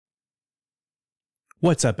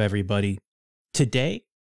What's up, everybody? Today,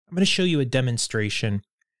 I'm going to show you a demonstration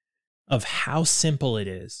of how simple it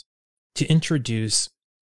is to introduce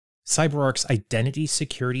CyberArk's identity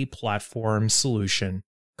security platform solution,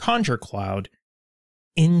 Conjur Cloud,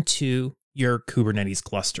 into your Kubernetes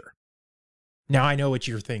cluster. Now, I know what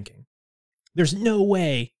you're thinking. There's no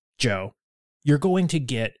way, Joe, you're going to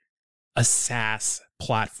get a SaaS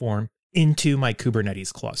platform into my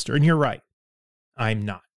Kubernetes cluster. And you're right, I'm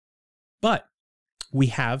not. But we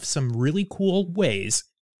have some really cool ways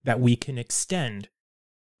that we can extend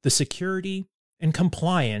the security and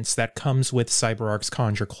compliance that comes with CyberArk's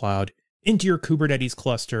Conjur Cloud into your Kubernetes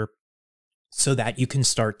cluster so that you can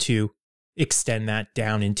start to extend that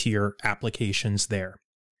down into your applications there.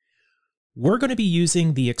 We're going to be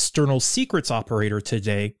using the external secrets operator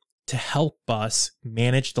today to help us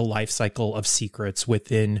manage the lifecycle of secrets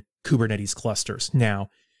within Kubernetes clusters. Now,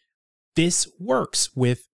 this works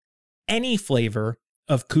with any flavor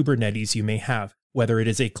of Kubernetes you may have, whether it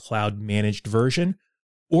is a cloud-managed version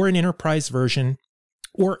or an enterprise version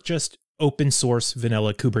or just open source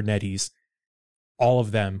vanilla Kubernetes. All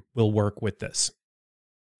of them will work with this.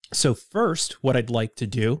 So first, what I'd like to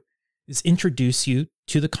do is introduce you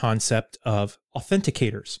to the concept of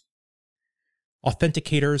authenticators.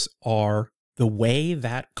 Authenticators are the way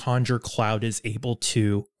that Conjur Cloud is able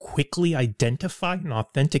to quickly identify and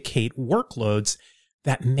authenticate workloads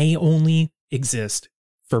that may only exist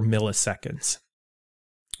for milliseconds.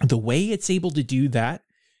 The way it's able to do that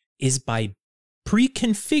is by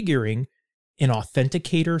pre-configuring an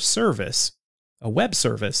authenticator service, a web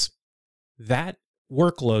service, that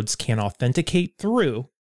workloads can authenticate through,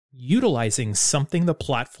 utilizing something the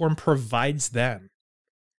platform provides them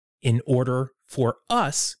in order for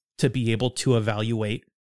us to be able to evaluate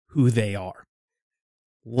who they are.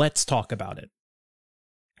 Let's talk about it.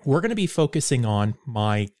 We're going to be focusing on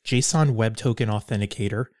my JSON Web Token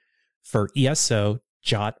Authenticator for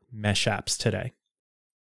ESO-jwt mesh apps today.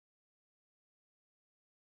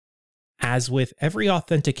 As with every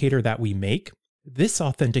authenticator that we make, this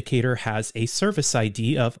authenticator has a service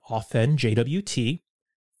ID of authn-jwt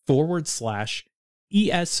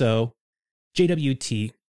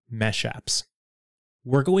 /ESO-jwt mesh apps.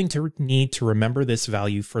 We're going to need to remember this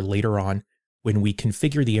value for later on when we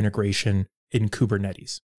configure the integration in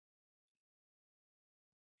Kubernetes.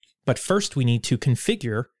 But first, we need to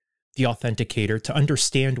configure the authenticator to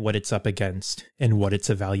understand what it's up against and what it's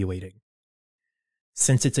evaluating.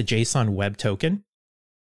 Since it's a JSON Web Token,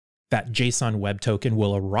 that JSON Web Token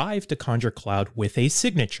will arrive to Conjur Cloud with a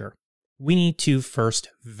signature. We need to first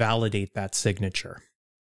validate that signature.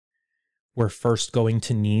 We're first going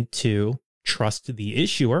to need to trust the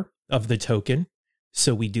issuer of the token,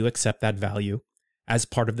 so we do accept that value as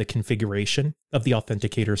part of the configuration of the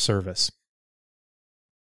authenticator service.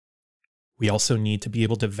 We also need to be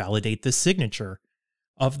able to validate the signature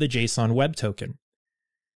of the JSON Web Token.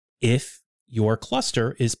 If your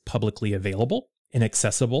cluster is publicly available and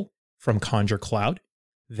accessible from Conjur Cloud,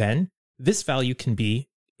 then this value can be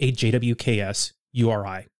a JWKS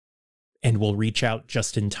URI, and we'll reach out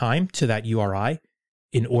just in time to that URI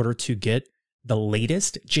in order to get the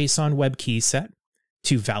latest JSON Web Key set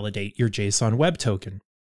to validate your JSON Web Token.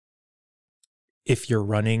 If you're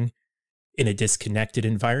running in a disconnected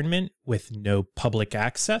environment with no public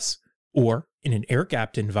access, or in an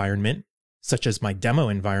air-gapped environment, such as my demo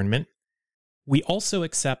environment, we also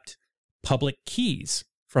accept public keys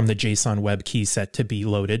from the JSON Web Key set to be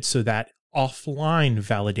loaded so that offline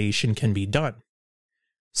validation can be done.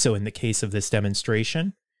 So in the case of this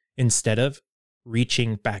demonstration, instead of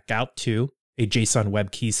reaching back out to a JSON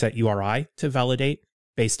Web Key set URI to validate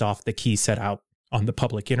based off the key set out on the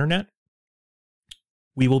public internet,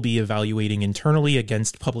 we will be evaluating internally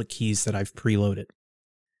against public keys that I've preloaded.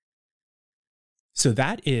 So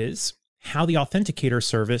that is how the authenticator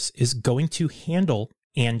service is going to handle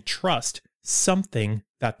and trust something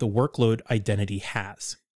that the workload identity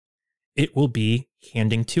has. It will be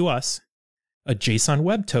handing to us a JSON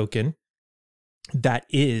Web Token that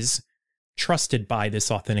is trusted by this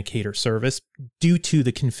authenticator service due to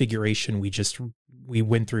the configuration we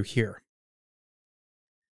went through here.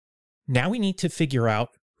 Now we need to figure out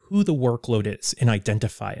who the workload is and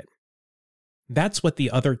identify it. That's what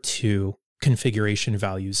the other two configuration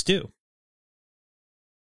values do.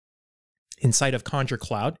 Inside of Conjur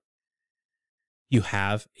Cloud, you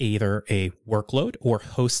have either a workload or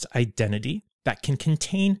host identity that can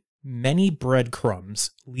contain many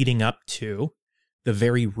breadcrumbs leading up to the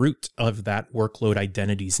very root of that workload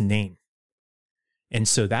identity's name. And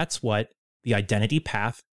so that's what the identity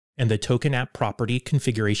path and the token app property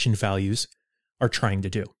configuration values are trying to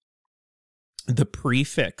do. The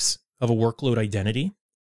prefix of a workload identity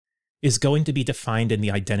is going to be defined in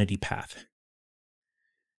the identity path.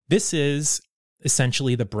 This is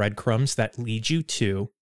essentially the breadcrumbs that lead you to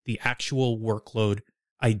the actual workload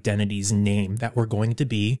identity's name that we're going to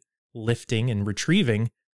be lifting and retrieving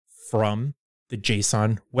from the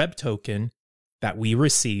JSON web token that we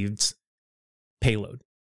received payload.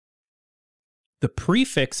 The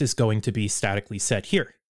prefix is going to be statically set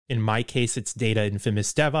here. In my case, it's data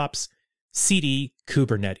infamous DevOps, CD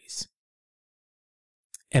Kubernetes.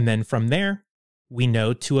 And then from there, we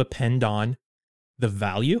know to append on the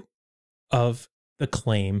value of the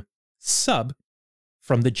claim sub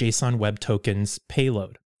from the JSON web token's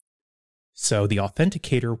payload. So the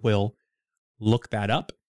authenticator will look that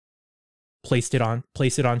up, place it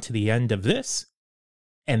onto the end of this,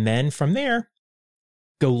 and then from there,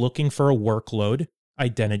 go looking for a workload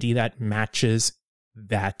identity that matches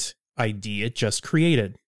that ID it just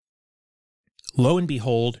created. Lo and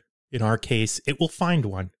behold, in our case, it will find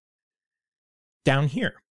one. Down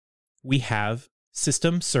here, we have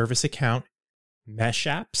System Service Account, Mesh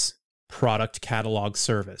Apps, Product Catalog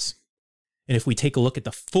Service. And if we take a look at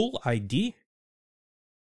the full ID,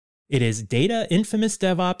 it is Data Infamous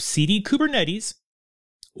DevOps CD Kubernetes,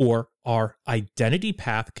 or our identity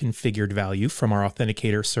path configured value from our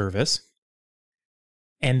authenticator service,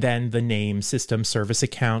 and then the name System Service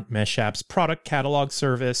Account, Mesh Apps, Product Catalog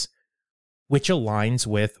Service, which aligns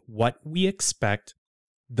with what we expect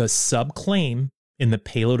the subclaim in the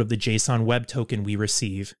payload of the JSON web token we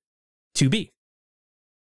receive to be.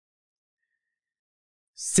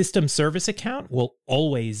 System Service Account will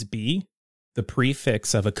always be the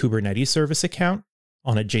prefix of a Kubernetes service account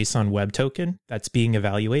on a JSON web token that's being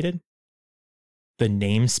evaluated. The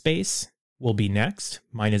namespace will be next.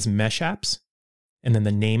 Mine is Mesh Apps. And then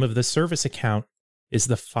the name of the service account is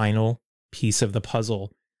the final piece of the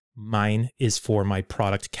puzzle. Mine is for my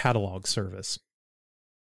product catalog service.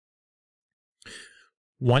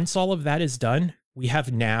 Once all of that is done, we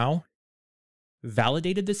have now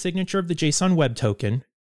validated the signature of the JSON web token.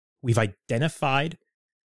 We've identified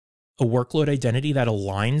a workload identity that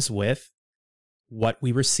aligns with what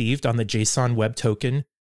we received on the JSON web token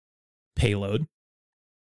payload.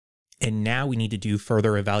 And now we need to do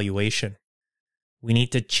further evaluation. We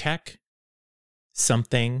need to check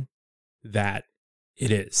something that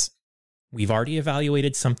it is. We've already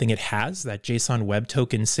evaluated something it has, that JSON web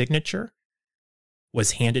token signature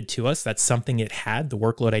was handed to us. That's something it had, the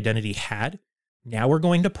workload identity had. Now we're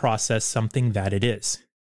going to process something that it is.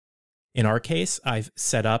 In our case, I've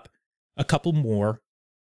set up a couple more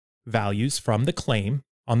values from the claim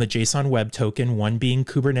on the JSON web token, one being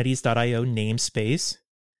Kubernetes.io namespace.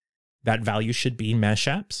 That value should be Mesh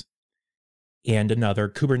Apps. And another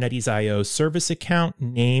Kubernetes.io service account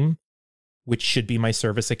name, which should be my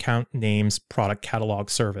service account name's product catalog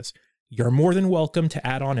service. You're more than welcome to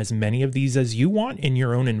add on as many of these as you want in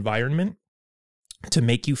your own environment to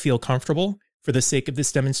make you feel comfortable. For the sake of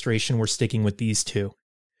this demonstration, we're sticking with these two.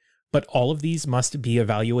 But all of these must be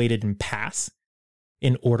evaluated and pass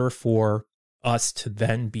in order for us to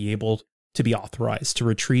then be able to be authorized to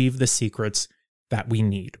retrieve the that we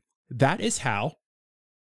need. That is how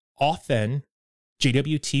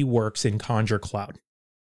authn-jwt works in Conjur Cloud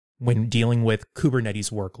when dealing with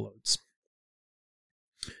Kubernetes workloads.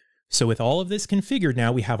 So with all of this configured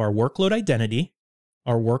now, we have our workload identity.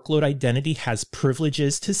 Our workload identity has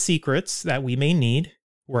privileges to secrets that we may need.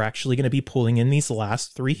 We're actually going to be pulling in these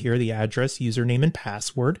last three here, the address, username, and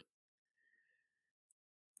password.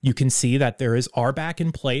 You can see that there is RBAC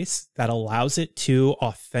in place that allows it to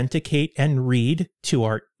authenticate and read to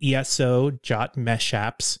our eso.jwt mesh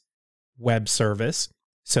apps web service.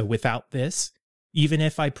 So without this, even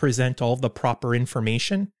if I present all the proper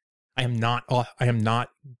information, I am not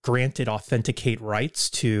granted authenticate rights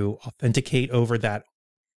to authenticate over that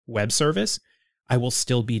web service. I will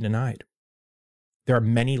still be denied. There are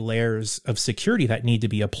many layers of security that need to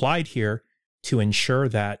be applied here to ensure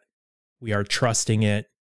that we are trusting it,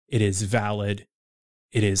 it is valid,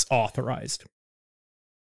 it is authorized.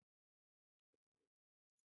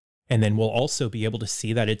 And then we'll also be able to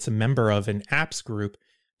see that it's a member of an apps group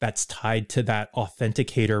that's tied to that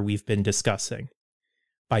authenticator we've been discussing.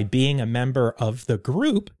 By being a member of the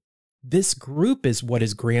group, this group is what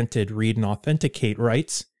is granted read and authenticate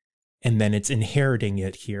rights, and then it's inheriting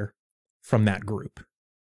it here from that group,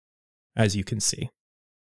 as you can see.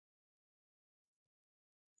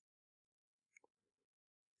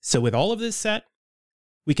 So with all of this set,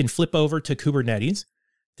 we can flip over to Kubernetes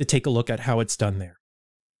to take a look at how it's done there.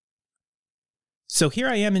 So here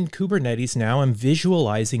I am in Kubernetes now. I'm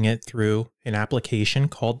visualizing it through an application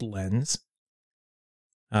called Lens.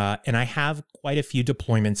 And I have quite a few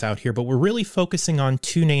deployments out here, but we're really focusing on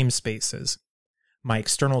two namespaces, my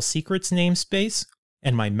external secrets namespace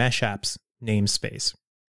and my mesh apps namespace.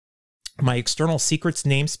 My external secrets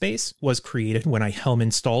namespace was created when I Helm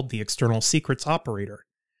installed the external secrets operator.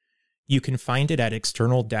 You can find it at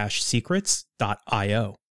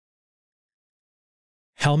external-secrets.io.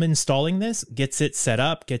 Helm installing this gets it set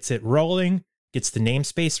up, gets it rolling, gets the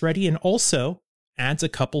namespace ready, and also adds a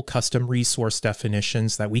couple custom resource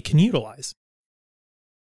definitions that we can utilize.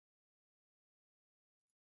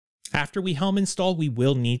 After we Helm install, we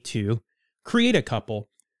will need to create a couple.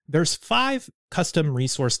 There's 5 custom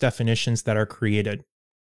resource definitions that are created.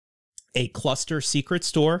 A cluster secret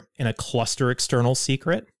store and a cluster external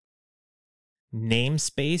secret.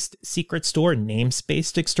 Namespaced secret store,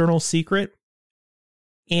 namespaced external secret.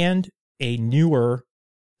 And a newer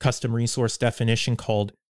custom resource definition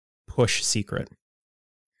called push secret.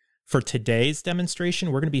 For today's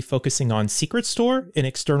demonstration, we're going to be focusing on secret store and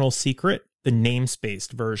external secret, the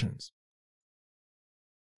namespaced versions.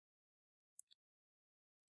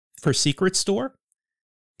 For secret store,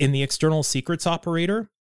 in the external secrets operator,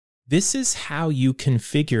 this is how you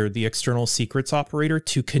configure the external secrets operator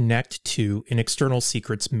to connect to an external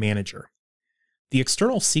secrets manager. The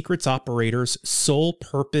external secrets operator's sole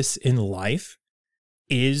purpose in life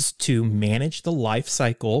is to manage the life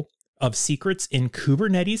cycle of secrets in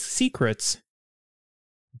Kubernetes secrets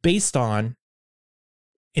based on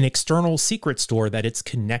an external secret store that it's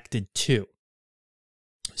connected to.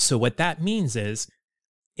 So what that means is,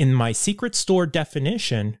 in my secret store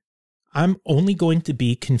definition, I'm only going to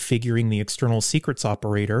be configuring the external secrets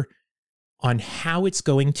operator on how it's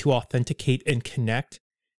going to authenticate and connect,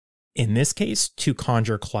 in this case, to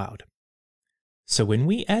Conjur Cloud. So when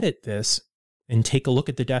we edit this and take a look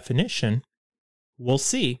at the definition, we'll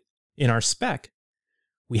see in our spec,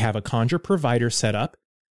 we have a Conjur provider set up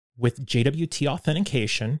with JWT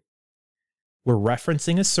authentication. We're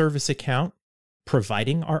referencing a service account,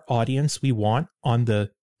 providing our audience we want on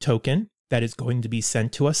the token that is going to be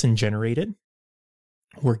sent to us and generated.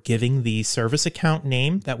 We're giving the service account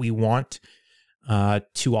name that we want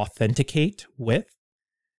to authenticate with,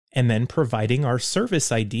 and then providing our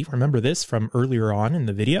service ID. Remember this from earlier on in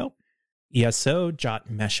the video,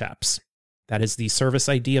 eso.meshapps. That is the service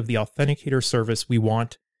ID of the authenticator service we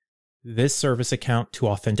want this service account to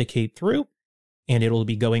authenticate through, and it'll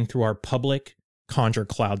be going through our public Conjur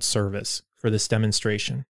Cloud service for this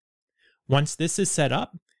demonstration. Once this is set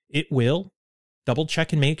up, it will double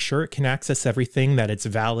check and make sure it can access everything, that it's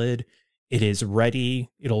valid, it is ready.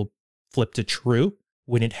 It'll flip to true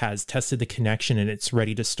when it has tested the connection and it's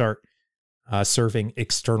ready to start serving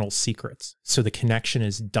external secrets. So the connection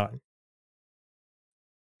is done.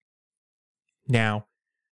 Now,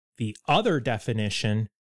 the other definition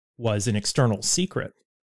was an external secret.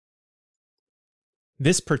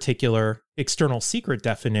 This particular external secret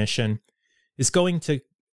definition is going to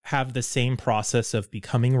have the same process of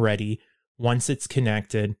becoming ready once it's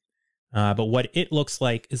connected. But what it looks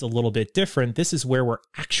like is a little bit different. This is where we're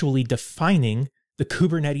actually defining the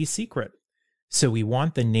Kubernetes secret. So we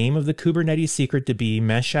want the name of the Kubernetes secret to be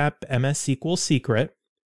meshapp MS-SQL secret.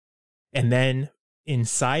 And then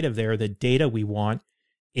inside of there, the data we want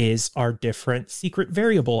is our different secret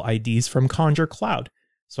variable IDs from Conjur Cloud.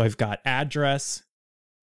 So I've got address,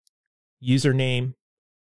 username,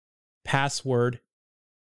 password,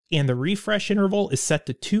 and the refresh interval is set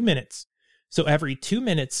to 2 minutes. So every 2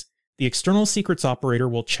 minutes, the external secrets operator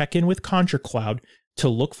will check in with Conjur Cloud to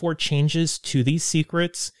look for changes to these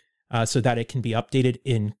secrets so that it can be updated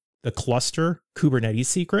in the cluster Kubernetes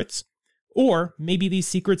secrets. Or maybe these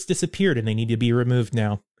secrets disappeared and they need to be removed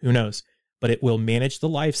now. Who knows? But it will manage the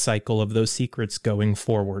life cycle of those secrets going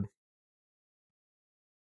forward.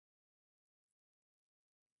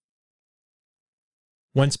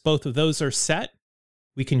 Once both of those are set,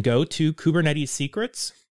 we can go to Kubernetes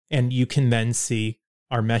secrets, and you can then see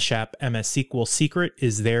our meshapp MS-SQL secret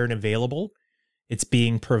is there and available. It's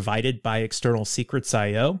being provided by external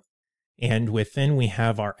secrets.io, and within we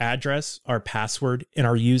have our address, our password, and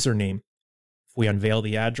our username. If we unveil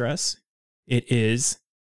the address, it is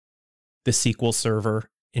the SQL server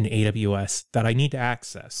in AWS that I need to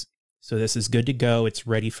access. So this is good to go. It's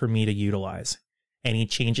ready for me to utilize. Any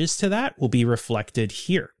changes to that will be reflected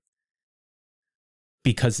here,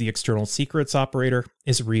 because the external secrets operator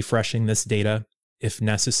is refreshing this data, if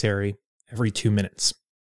necessary, every 2 minutes.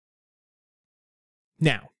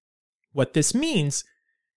 Now, what this means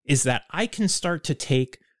is that I can start to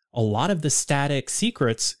take a lot of the static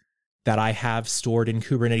secrets that I have stored in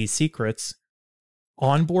Kubernetes secrets,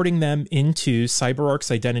 onboarding them into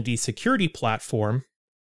CyberArk's identity security platform,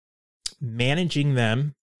 managing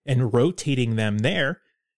them and rotating them there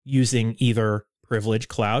using either Privilege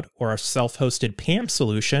Cloud or a self-hosted PAM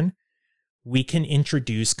solution, we can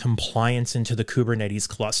introduce compliance into the Kubernetes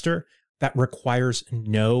cluster that requires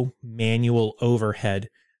no manual overhead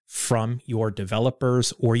from your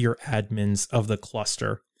developers or your admins of the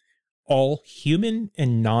cluster. All human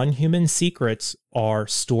and non-human secrets are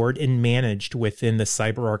stored and managed within the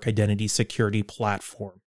CyberArk Identity Security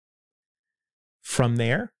Platform. From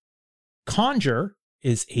there, Conjur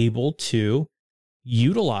is able to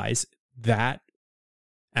utilize that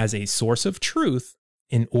as a source of truth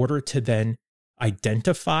in order to then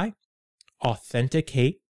identify,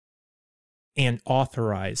 authenticate, and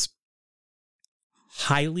authorize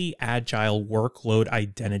highly agile workload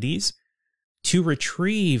identities to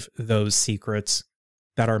retrieve those secrets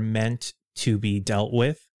that are meant to be dealt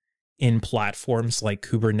with in platforms like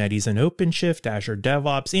Kubernetes and OpenShift, Azure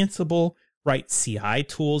DevOps, Ansible, right? CI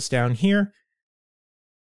tools down here.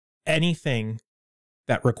 Anything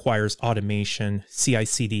that requires automation,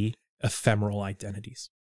 CI/CD, ephemeral identities.